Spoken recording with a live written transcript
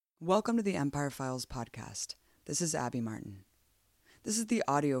Welcome to the Empire Files podcast. This is Abby Martin. This is the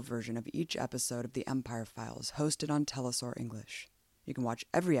audio version of each episode of the Empire Files hosted on Telesur English. You can watch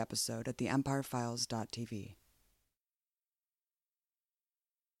every episode at theempirefiles.tv.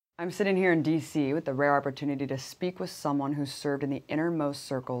 I'm sitting here in D.C. with the rare opportunity to speak with someone who served in the innermost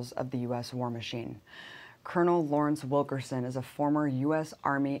circles of the U.S. war machine. Colonel Lawrence Wilkerson is a former U.S.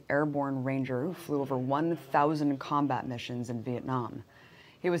 Army Airborne Ranger who flew over 1,000 combat missions in Vietnam.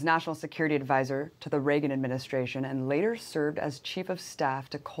 He was National Security Advisor to the Reagan administration and later served as Chief of Staff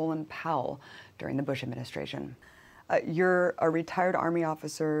to Colin Powell during the Bush administration. You're a retired Army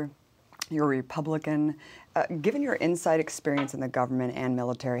officer, you're a Republican. Given your inside experience in the government and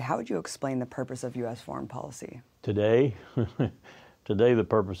military, how would you explain the purpose of U.S. foreign policy? Today, the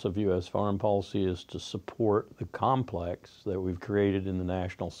purpose of U.S. foreign policy is to support the complex that we've created in the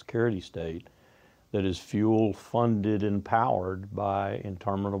national security state that is fueled, funded, and powered by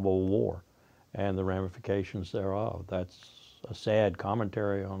interminable war and the ramifications thereof. That's a sad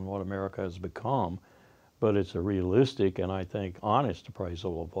commentary on what America has become, but it's a realistic and I think honest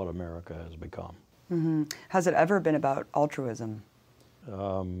appraisal of what America has become. Mm-hmm. Has it ever been about altruism?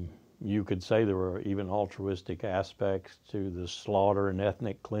 You could say there were even altruistic aspects to the slaughter and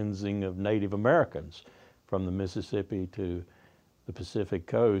ethnic cleansing of Native Americans from the Mississippi to the Pacific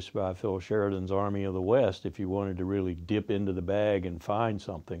Coast by Phil Sheridan's Army of the West, if you wanted to really dip into the bag and find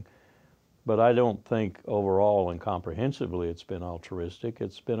something. But I don't think overall and comprehensively it's been altruistic.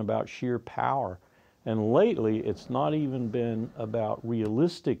 It's been about sheer power. And lately, it's not even been about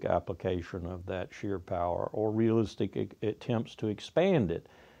realistic application of that sheer power or realistic attempts to expand it.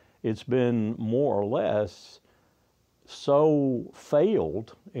 It's been more or less so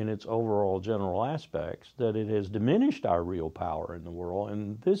failed in its overall general aspects that it has diminished our real power in the world.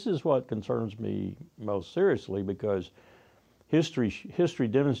 And this is what concerns me most seriously, because history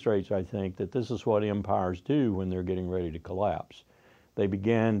demonstrates, I think, that this is what empires do when they're getting ready to collapse. They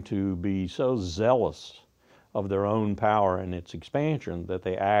began to be so zealous of their own power and its expansion that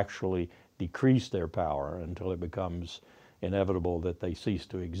they actually decrease their power until it becomes inevitable that they cease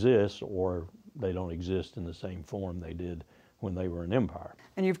to exist, or they don't exist in the same form they did when they were an empire.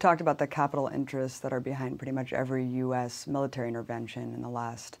 And you've talked about the capital interests that are behind pretty much every U.S. military intervention in the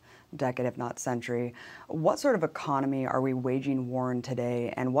last decade, if not century. What sort of economy are we waging war on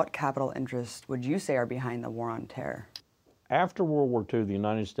today, and what capital interests would you say are behind the war on terror? After World War II, the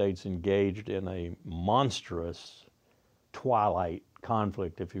United States engaged in a monstrous twilight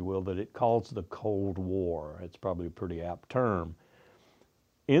conflict, if you will, that it calls the Cold War. It's probably a pretty apt term.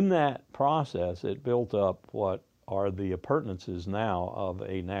 In that process, it built up what are the appurtenances now of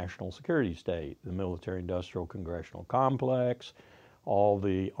a national security state, the military-industrial congressional complex, all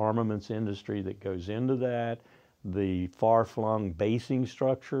the armaments industry that goes into that, the far-flung basing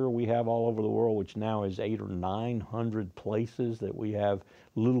structure we have all over the world, which now is 800 or 900 places that we have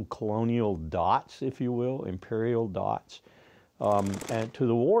little colonial dots, if you will, imperial dots, and to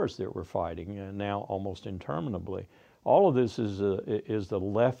the wars that we're fighting now almost interminably. All of this is the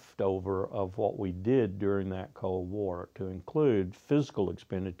leftover of what we did during that Cold War, to include physical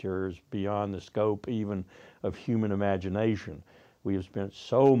expenditures beyond the scope even of human imagination. We have spent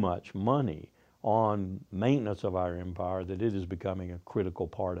so much money on maintenance of our empire that it is becoming a critical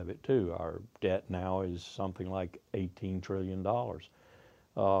part of it too. Our debt now is something like $18 trillion,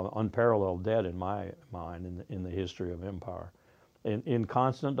 unparalleled debt in my mind in the history of empire, in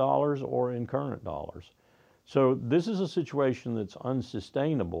constant dollars or in current dollars. So this is a situation that's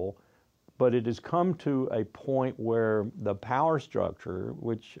unsustainable, but it has come to a point where the power structure,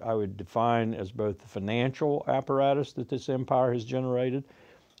 which I would define as both the financial apparatus that this empire has generated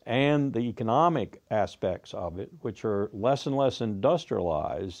and the economic aspects of it, which are less and less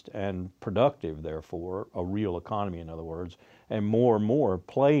industrialized and productive, therefore, a real economy, in other words, and more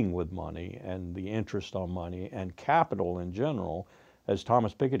playing with money and the interest on money and capital in general, as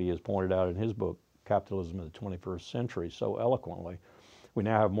Thomas Piketty has pointed out in his book, Capitalism of the 21st Century, so eloquently. We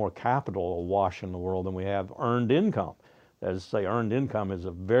now have more capital awash in the world than we have earned income. That is to say, earned income is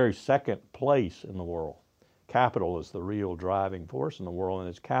a very second place in the world. Capital is the real driving force in the world, and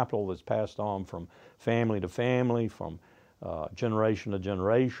it's capital that's passed on from family to family, from generation to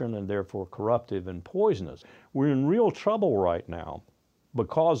generation, and therefore corruptive and poisonous. We're in real trouble right now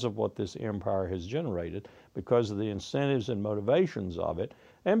because of what this empire has generated, because of the incentives and motivations of it,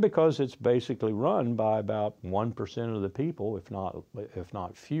 and because it's basically run by about 1% of the people, if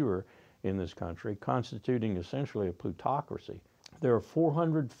not fewer, in this country, constituting essentially a plutocracy. There are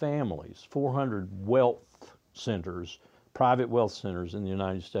 400 families, 400 wealth centers, private wealth centers in the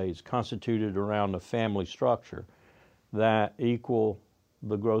United States constituted around a family structure that equal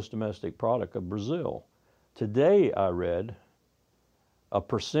the gross domestic product of Brazil. Today, I read a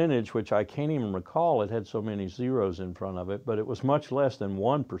percentage, which I can't even recall, it had so many zeros in front of it, but it was much less than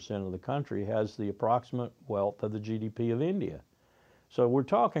 1% of the country has the approximate wealth of the GDP of India. So we're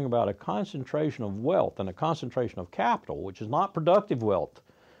talking about a concentration of wealth and a concentration of capital, which is not productive wealth,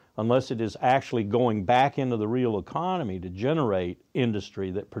 unless it is actually going back into the real economy to generate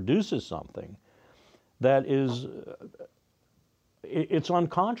industry that produces something that is, it's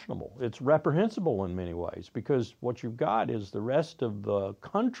unconscionable. It's reprehensible in many ways, because what you've got is the rest of the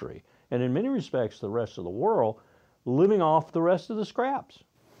country, and in many respects the rest of the world, living off the rest of the scraps.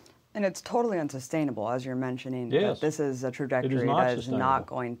 And it's totally unsustainable, as you're mentioning. Yes. That this is a trajectory that is not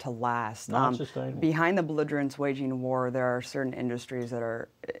going to last. Not sustainable. Behind the belligerents waging war, there are certain industries that are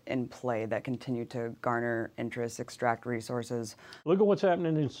in play that continue to garner interest, extract resources. Look at what's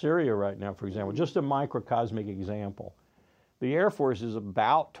happening in Syria right now, for example. Just a microcosmic example. The Air Force is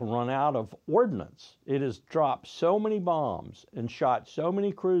about to run out of ordnance. It has dropped so many bombs and shot so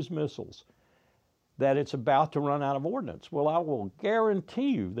many cruise missiles that it's about to run out of ordnance. Well, I will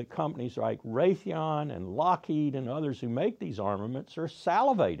guarantee you that companies like Raytheon and Lockheed and others who make these armaments are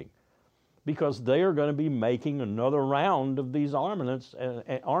salivating, because they are going to be making another round of these armaments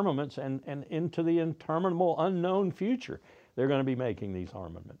and into the interminable unknown future. They're going to be making these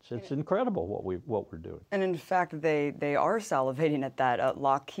armaments. It's incredible what we're doing. And in fact, they are salivating at that.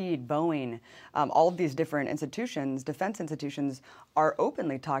 Lockheed, Boeing, all of these different institutions, defense institutions, are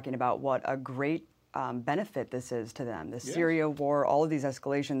openly talking about what a great benefit this is to them. The Syria war, all of these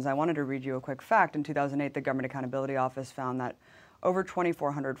escalations. I wanted to read you a quick fact. In 2008, the Government Accountability Office found that over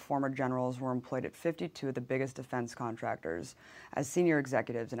 2,400 former generals were employed at 52 of the biggest defense contractors as senior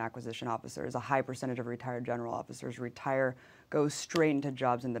executives and acquisition officers. A high percentage of retired general officers go straight into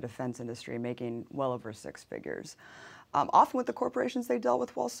jobs in the defense industry, making well over six figures, often with the corporations they dealt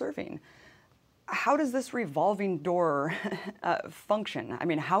with while serving. How does this revolving door function? I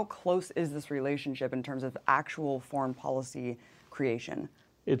mean, how close is this relationship in terms of actual foreign policy creation?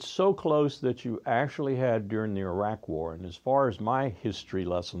 It's so close that you actually had during the Iraq War, and as far as my history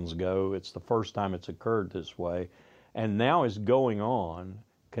lessons go, it's the first time it's occurred this way, and now is going on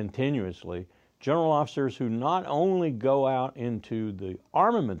continuously. General officers who not only go out into the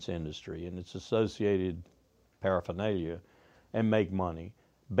armaments industry and its associated paraphernalia and make money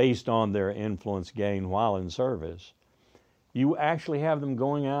based on their influence gained while in service, you actually have them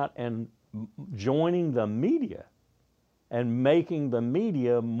going out and joining the media and making the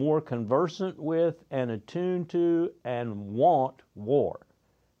media more conversant with and attuned to and want war.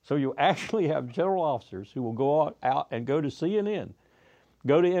 So you actually have general officers who will go out and go to CNN,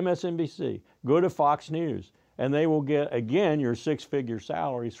 go to MSNBC, go to Fox News, and they will get, again, your six-figure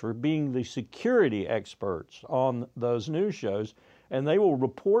salaries for being the security experts on those news shows, and they will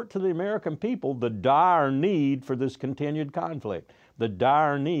report to the American people the dire need for this continued conflict, the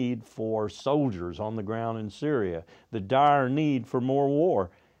dire need for soldiers on the ground in Syria, the dire need for more war.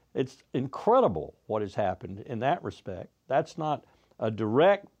 It's incredible what has happened in that respect. That's not a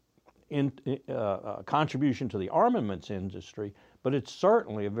direct contribution to the armaments industry, but it's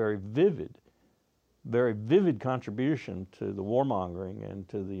certainly a very vivid contribution to the warmongering and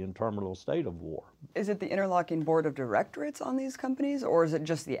to the interminable state of war. Is it the interlocking board of directorates on these companies, or is it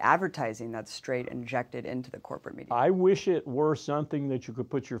just the advertising that's straight injected into the corporate media? I wish it were something that you could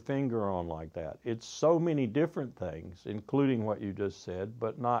put your finger on like that. It's so many different things, including what you just said,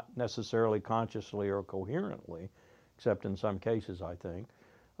 but not necessarily consciously or coherently, except in some cases, I think.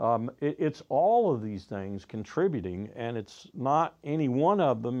 It's all of these things contributing, and it's not any one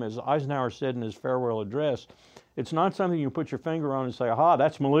of them. As Eisenhower said in his farewell address, it's not something you put your finger on and say, aha,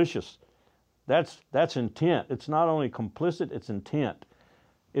 that's malicious. That's intent. It's not only complicit, it's intent.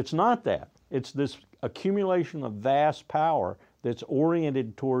 It's not that. It's this accumulation of vast power that's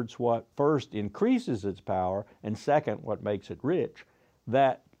oriented towards what first increases its power and second, what makes it rich,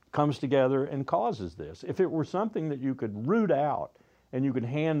 that comes together and causes this. If it were something that you could root out and you could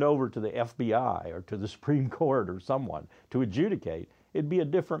hand over to the FBI or to the Supreme Court or someone to adjudicate, it'd be a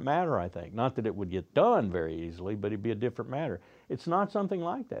different matter, I think. Not that it would get done very easily, but it'd be a different matter. It's not something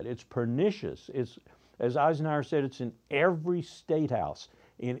like that. It's pernicious. It's, as Eisenhower said, it's in every state house,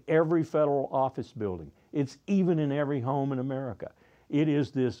 in every federal office building. It's even in every home in America. It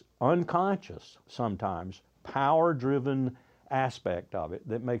is this unconscious, sometimes, power-driven aspect of it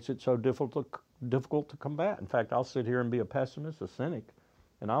that makes it so difficult to combat. In fact, I'll sit here and be a pessimist, a cynic,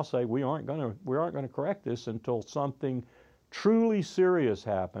 and I'll say we aren't going to correct this until something truly serious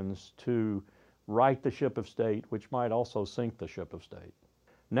happens to right the ship of state, which might also sink the ship of state.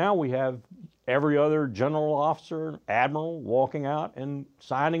 Now we have every other general officer, admiral walking out and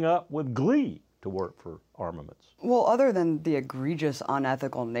signing up with glee to work for armaments. Well, other than the egregious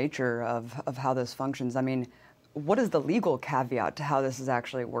unethical nature of how this functions, I mean, what is the legal caveat to how this is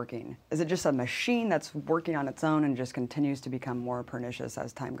actually working? Is it just a machine that's working on its own and just continues to become more pernicious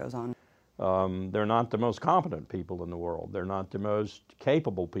as time goes on? They're not the most competent people in the world. They're not the most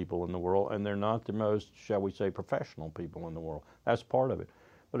capable people in the world, and they're not the most, shall we say, professional people in the world. That's part of it.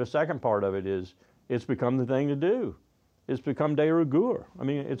 But a second part of it is it's become the thing to do. It's become de rigueur. I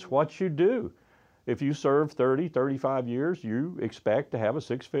mean, it's what you do. If you serve 30, 35 years, you expect to have a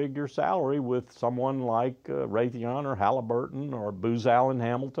six-figure salary with someone like Raytheon or Halliburton or Booz Allen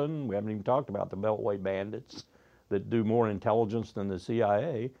Hamilton. We haven't even talked about the Beltway bandits that do more intelligence than the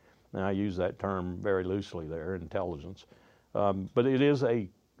CIA. And I use that term very loosely there, intelligence. But it is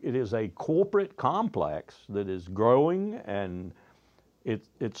a corporate complex that is growing, and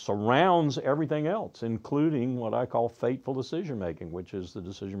it surrounds everything else, including what I call fateful decision-making, which is the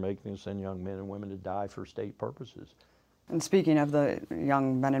decision-making to send young men and women to die for state purposes. And speaking of the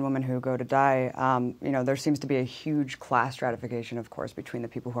young men and women who go to die, there seems to be a huge class stratification, of course, between the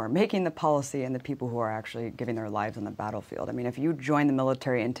people who are making the policy and the people who are actually giving their lives on the battlefield. I mean, if you join the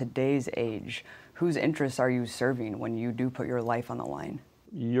military in today's age, whose interests are you serving when you do put your life on the line?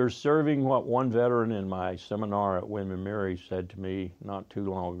 You're serving what one veteran in my seminar at William & Mary said to me not too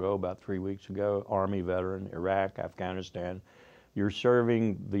long ago, about 3 weeks ago, Army veteran, Iraq, Afghanistan. You're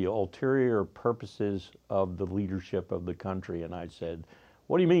serving the ulterior purposes of the leadership of the country. And I said,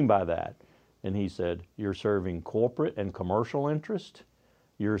 what do you mean by that? And he said, you're serving corporate and commercial interest.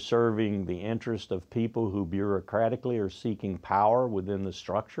 You're serving the interest of people who bureaucratically are seeking power within the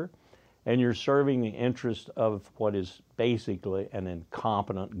structure. And you're serving the interest of what is basically an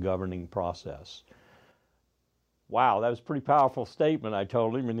incompetent governing process. Wow, that was a pretty powerful statement, I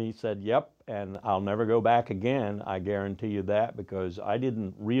told him, and he said, yep, and I'll never go back again, I guarantee you that, because I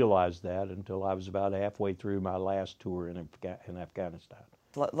didn't realize that until I was about halfway through my last tour in Afghanistan.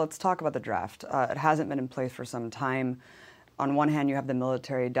 Let's talk about the draft. It hasn't been in place for some time. On one hand, you have the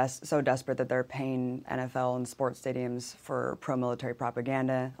military so desperate that they're paying NFL and sports stadiums for pro-military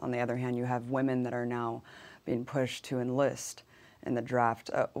propaganda. On the other hand, you have women that are now being pushed to enlist in the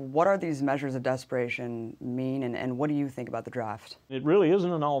draft. What are these measures of desperation mean, and what do you think about the draft? It really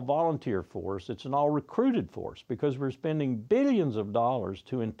isn't an all-volunteer force. It's an all-recruited force, because we're spending billions of dollars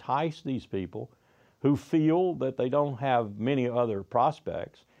to entice these people who feel that they don't have many other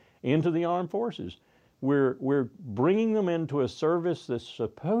prospects into the armed forces. We're bringing them into a service that's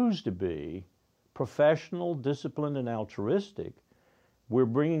supposed to be professional, disciplined, and altruistic. We're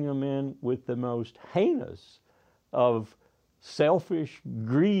bringing them in with the most heinous of selfish,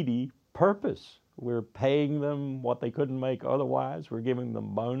 greedy purpose. We're paying them what they couldn't make otherwise. We're giving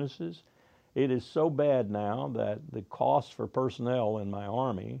them bonuses. It is so bad now that the cost for personnel in my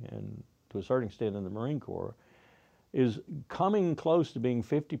Army, and to a certain extent in the Marine Corps, is coming close to being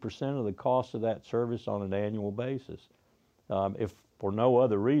 50% of the cost of that service on an annual basis. If for no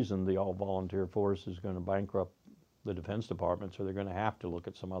other reason the all-volunteer force is going to bankrupt the Defense Department, so they're going to have to look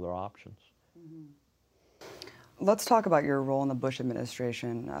at some other options. Mm-hmm. Let's talk about your role in the Bush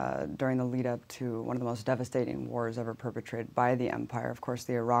administration during the lead up to one of the most devastating wars ever perpetrated by the empire, of course,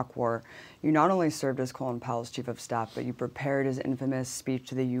 the Iraq War. You not only served as Colin Powell's chief of staff, but you prepared his infamous speech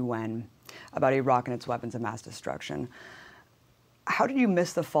to the UN about Iraq and its weapons of mass destruction. How did you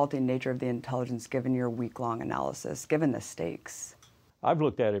miss the faulty nature of the intelligence given your week-long analysis, given the stakes? I've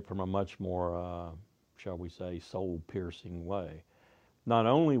looked at it from a much more, shall we say, soul-piercing way. Not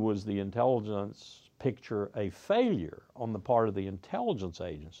only was the intelligence picture a failure on the part of the intelligence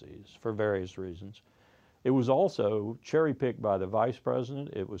agencies for various reasons, it was also cherry-picked by the Vice President.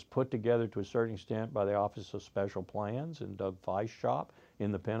 It was put together to a certain extent by the Office of Special Plans in Doug Feist's shop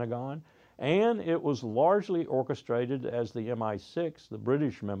in the Pentagon, and it was largely orchestrated, as the MI6, the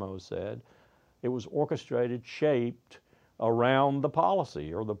British memo said, it was orchestrated, shaped around the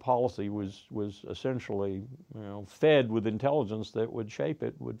policy, or the policy was essentially, fed with intelligence that would shape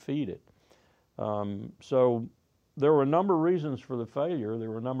it, would feed it. So there were a number of reasons for the failure. There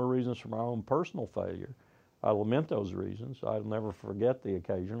were a number of reasons for my own personal failure. I lament those reasons. I'll never forget the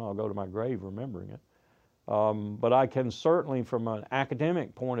occasion. I'll go to my grave remembering it. But I can certainly, from an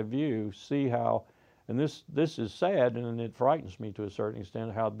academic point of view, see how, and this is sad and it frightens me to a certain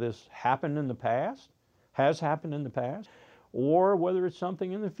extent, how this happened in the past, has happened in the past, or whether it's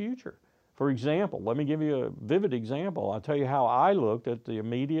something in the future. For example, let me give you a vivid example. I'll tell you how I looked at the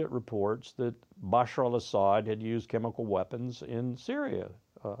immediate reports that Bashar al-Assad had used chemical weapons in Syria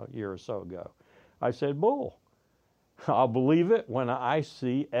a year or so ago. I said, bull. I'll believe it when I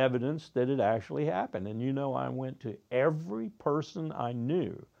see evidence that it actually happened. And you know, I went to every person I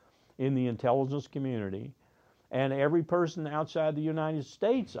knew in the intelligence community and every person outside the United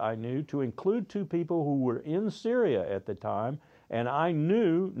States I knew, to include two people who were in Syria at the time, and I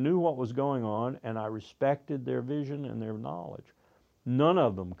knew what was going on, and I respected their vision and their knowledge. None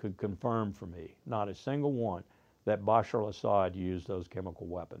of them could confirm for me, not a single one, that Bashar al-Assad used those chemical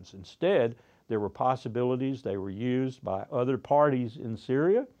weapons. Instead, there were possibilities they were used by other parties in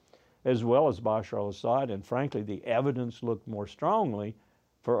Syria, as well as Bashar al-Assad, and frankly, the evidence looked more strongly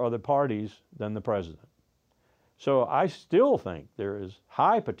for other parties than the president. So I still think there is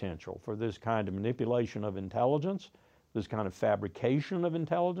high potential for this kind of manipulation of intelligence, this kind of fabrication of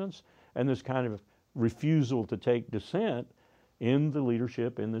intelligence, and this kind of refusal to take dissent in the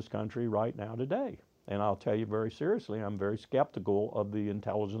leadership in this country right now today. And I'll tell you very seriously, I'm very skeptical of the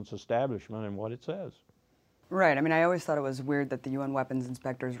intelligence establishment and what it says. Right. I mean, I always thought it was weird that the UN weapons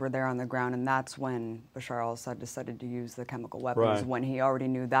inspectors were there on the ground, and that's when Bashar al-Assad decided to use the chemical weapons, Right. when he already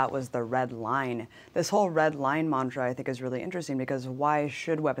knew that was the red line. This whole red line mantra, I think, is really interesting, because why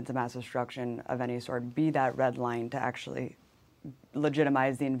should weapons of mass destruction of any sort be that red line to actually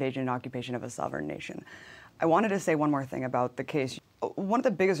legitimize the invasion and occupation of a sovereign nation? I wanted to say one more thing about the case. One of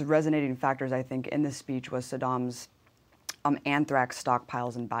the biggest resonating factors, I think, in this speech was Saddam's anthrax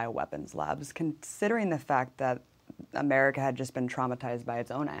stockpiles and bioweapons labs, considering the fact that America had just been traumatized by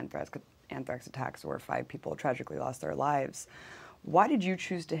its own anthrax attacks, where 5 people tragically lost their lives. Why did you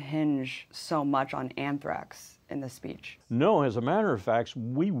choose to hinge so much on anthrax in the speech? No, as a matter of fact,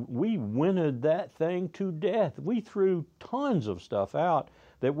 we winnored that thing to death. We threw tons of stuff out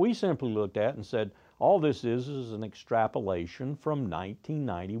that we simply looked at and said, all this is an extrapolation from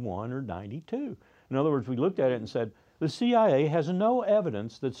 1991 or 92. In other words, we looked at it and said, the CIA has no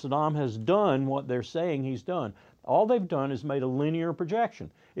evidence that Saddam has done what they're saying he's done. All they've done is made a linear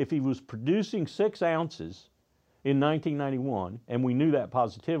projection. If he was producing 6 ounces in 1991, and we knew that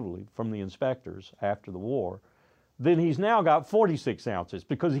positively from the inspectors after the war, then he's now got 46 ounces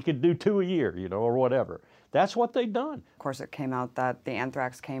because he could do 2 a year, you know, or whatever. That's what they've done. Of course, it came out that the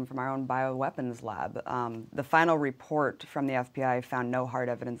anthrax came from our own bioweapons lab. The final report from the FBI found no hard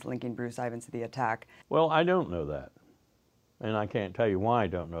evidence linking Bruce Ivins to the attack. Well, I don't know that. And I can't tell you why I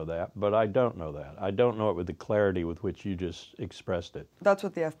don't know that, but I don't know that. I don't know it with the clarity with which you just expressed it. That's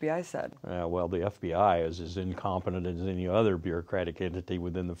what the FBI said. Well, the FBI is as incompetent as any other bureaucratic entity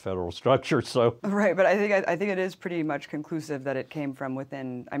within the federal structure, so. Right, but I think it is pretty much conclusive that it came from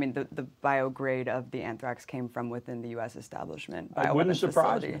within, I mean, the biograde of the anthrax came from within the U.S. establishment. It wouldn't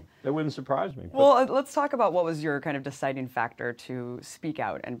surprise me. It wouldn't surprise me. Well, let's talk about what was your kind of deciding factor to speak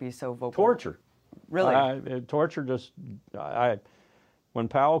out and be so vocal. Torture. Really? Torture just, when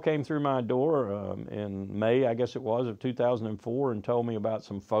Powell came through my door in May, I guess it was, of 2004, and told me about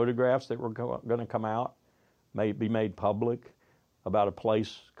some photographs that were going to come out, be made public, about a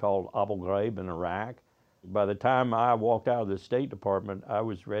place called Abu Ghraib in Iraq. By the time I walked out of the State Department, I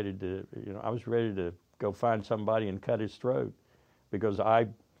was ready to go find somebody and cut his throat, because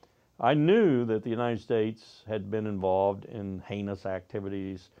I knew that the United States had been involved in heinous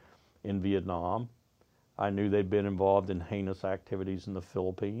activities in Vietnam. I knew they'd been involved in heinous activities in the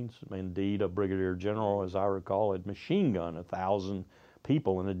Philippines. Indeed, a brigadier general, as I recall, had machine gunned 1,000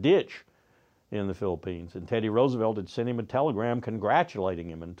 people in a ditch in the Philippines. And Teddy Roosevelt had sent him a telegram congratulating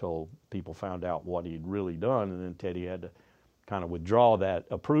him until people found out what he'd really done, and then Teddy had to kind of withdraw that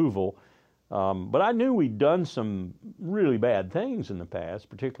approval. But I knew we'd done some really bad things in the past,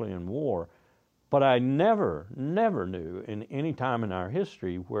 particularly in war. But I never knew in any time in our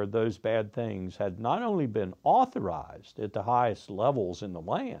history where those bad things had not only been authorized at the highest levels in the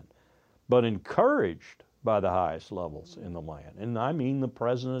land, but encouraged by the highest levels in the land. And I mean the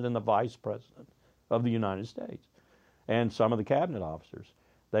President and the Vice President of the United States and some of the cabinet officers.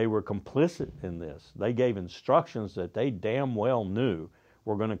 They were complicit in this. They gave instructions that they damn well knew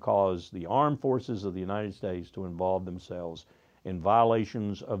were going to cause the armed forces of the United States to involve themselves in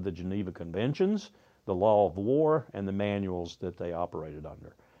violations of the Geneva Conventions, the law of war, and the manuals that they operated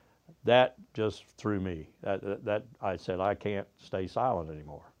under. That just threw me. That I said, I can't stay silent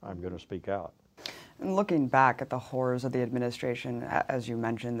anymore. I'm going to speak out. And looking back at the horrors of the administration, as you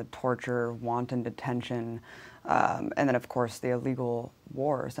mentioned, the torture, wanton detention, and then, of course, the illegal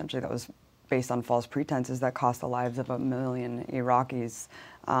war, essentially, that was based on false pretenses that cost the lives of 1 million Iraqis.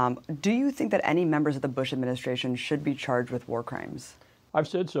 Do you think that any members of the Bush administration should be charged with war crimes? I've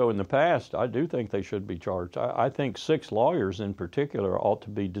said so in the past. I do think they should be charged. I think 6 lawyers in particular ought to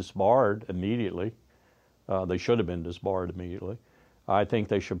be disbarred immediately. They should have been disbarred immediately. I think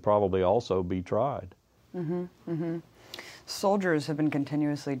they should probably also be tried. Soldiers have been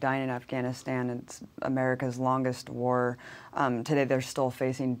continuously dying in Afghanistan. It's America's longest war. Today they're still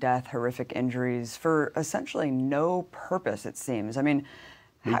facing death, horrific injuries for essentially no purpose, it seems. I mean,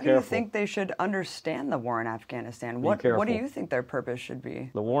 how do you think they should understand the war in Afghanistan? What do you think their purpose should be?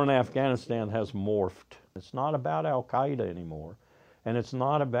 The war in Afghanistan has morphed. It's not about Al-Qaeda anymore, and it's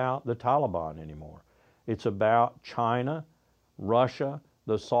not about the Taliban anymore. It's about China, Russia,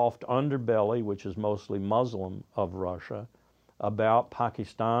 the soft underbelly, which is mostly Muslim, of Russia, about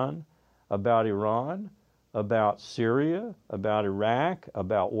Pakistan, about Iran, about Syria, about Iraq,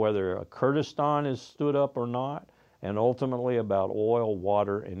 about whether Kurdistan is stood up or not, and ultimately about oil,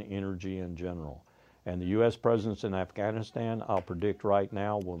 water, and energy in general. And the U.S. presence in Afghanistan, I'll predict right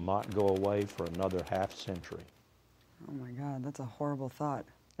now, will not go away for another half century. Oh my God, that's a horrible thought.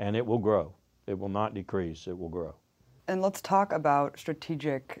 And it will grow. It will not decrease, it will grow. And let's talk about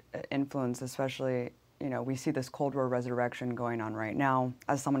strategic influence, especially, you know, we see this Cold War resurrection going on right now.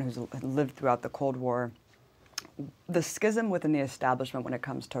 As someone who's lived throughout the Cold War, the schism within the establishment when it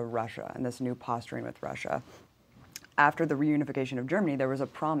comes to Russia and this new posturing with Russia. After the reunification of Germany, there was a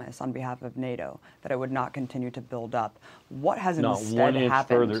promise on behalf of NATO that it would not continue to build up. What has instead happened? Not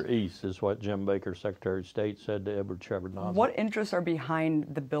 1 inch further east is what Jim Baker, Secretary of State, said to Edward Shevardnadze. What interests are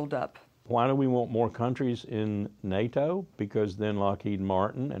behind the buildup? Why do we want more countries in NATO? Because then Lockheed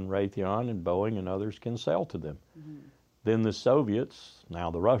Martin and Raytheon and Boeing and others can sell to them. Then the Soviets, now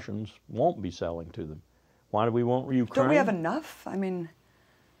the Russians, won't be selling to them. Why do we want Ukraine? Don't we have enough? I mean,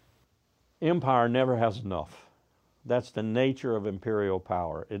 empire never has enough. That's the nature of imperial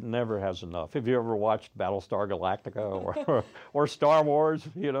power. It never has enough. Have you ever watched Battlestar Galactica or Star Wars,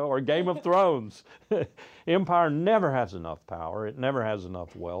 you know, or Game of Thrones? Empire never has enough power. It never has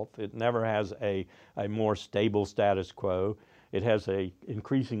enough wealth. It never has a more stable status quo. It has a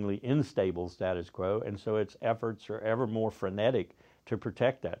increasingly unstable status quo, and so its efforts are ever more frenetic to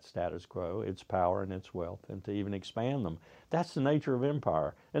protect that status quo, its power and its wealth, and to even expand them. That's the nature of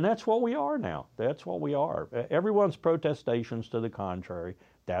empire. And that's what we are now. That's what we are. Everyone's protestations to the contrary,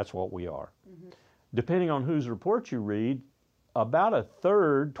 that's what we are. Depending on whose reports you read, about a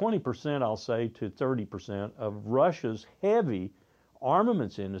third, 20% I'll say to 30% of Russia's heavy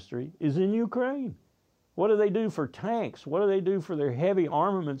armaments industry is in Ukraine. What do they do for tanks? What do they do for their heavy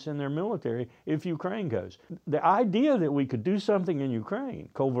armaments in their military if Ukraine goes? The idea that we could do something in Ukraine,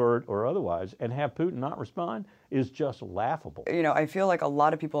 covert or otherwise, and have Putin not respond is just laughable. You know, I feel like a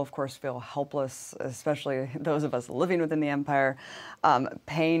lot of people, of course, feel helpless, especially those of us living within the empire,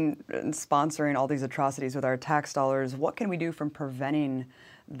 paying and sponsoring all these atrocities with our tax dollars. What can we do from preventing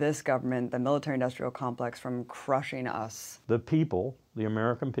this government, the military-industrial complex, from crushing us? The people, the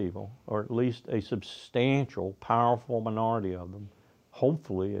American people, or at least a substantial, powerful minority of them,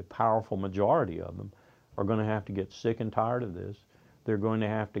 hopefully a powerful majority of them, are going to have to get sick and tired of this. They're going to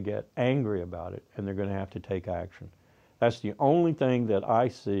have to get angry about it, and they're going to have to take action. That's the only thing that I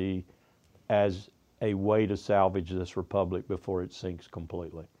see as a way to salvage this republic before it sinks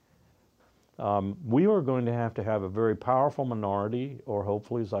completely. We are going to have a very powerful minority, or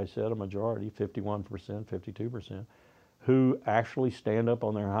hopefully, as I said, a majority, 51%, 52%, who actually stand up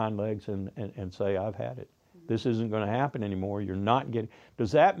on their hind legs and say, I've had it. This isn't going to happen anymore. You're not getting...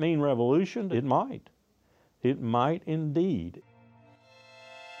 Does that mean revolution? It might. It might indeed.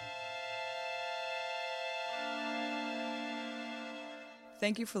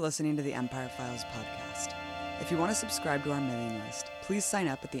 Thank you for listening to the Empire Files podcast. If you want to subscribe to our mailing list, please sign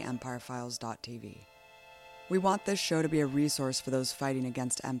up at theempirefiles.tv. We want this show to be a resource for those fighting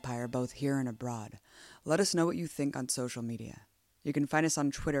against empire both here and abroad. Let us know what you think on social media. You can find us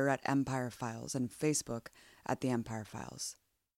on Twitter at Empire Files and Facebook at The Empire Files.